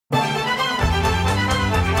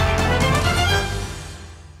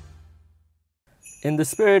In the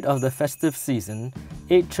spirit of the festive season,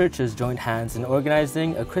 8 churches joined hands in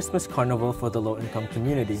organizing a Christmas carnival for the low-income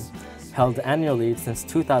community. Held annually since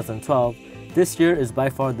 2012, this year is by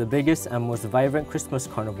far the biggest and most vibrant Christmas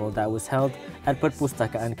carnival that was held at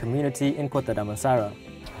Perpustakaan community in Kota Damansara.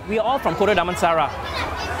 We are all from Kota Damansara,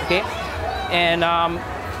 okay? And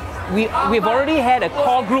we've already had a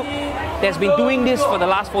core group that's been doing this for the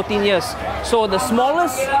last 14 years. So the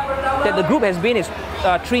smallest that the group has been is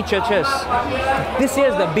 3 churches. This year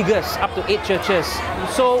is the biggest, up to 8 churches.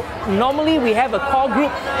 So normally we have a core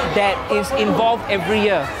group that is involved every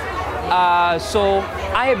year. So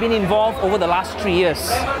I have been involved over the last 3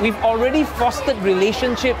 years. We've already fostered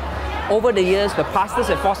relationship over the years. The pastors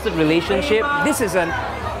have fostered relationship. This is an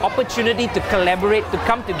opportunity to collaborate, to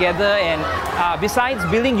come together, and besides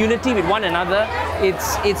building unity with one another,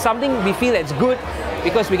 it's something we feel that's good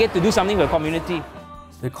because we get to do something for the community.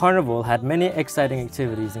 The carnival had many exciting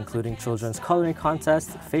activities including children's coloring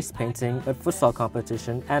contests, face painting, a futsal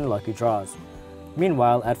competition, and lucky draws.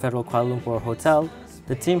 Meanwhile, at Federal Kuala Lumpur Hotel,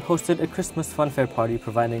 the team hosted a Christmas funfair party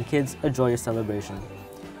providing kids a joyous celebration.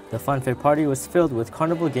 The funfair party was filled with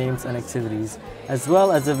carnival games and activities, as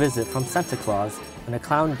well as a visit from Santa Claus and a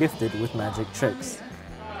clown gifted with magic tricks.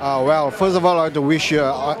 Well, first of all, I'd like to wish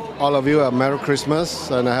all of you a Merry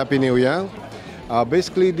Christmas and a Happy New Year.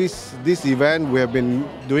 Basically, this event, we have been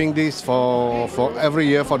doing this for every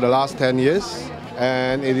year for the last 10 years.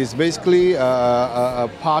 And it is basically a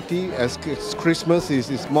party, as Christmas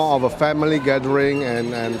is more of a family gathering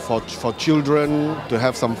and for children to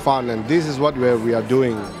have some fun. And this is what we are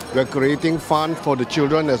doing. We are creating fun for the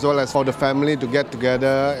children as well as for the family to get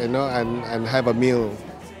together, and have a meal.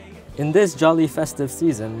 In this jolly festive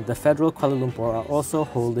season, the Federal Kuala Lumpur are also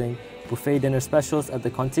holding buffet dinner specials at the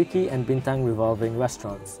Kontiki and Bintang revolving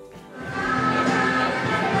restaurants.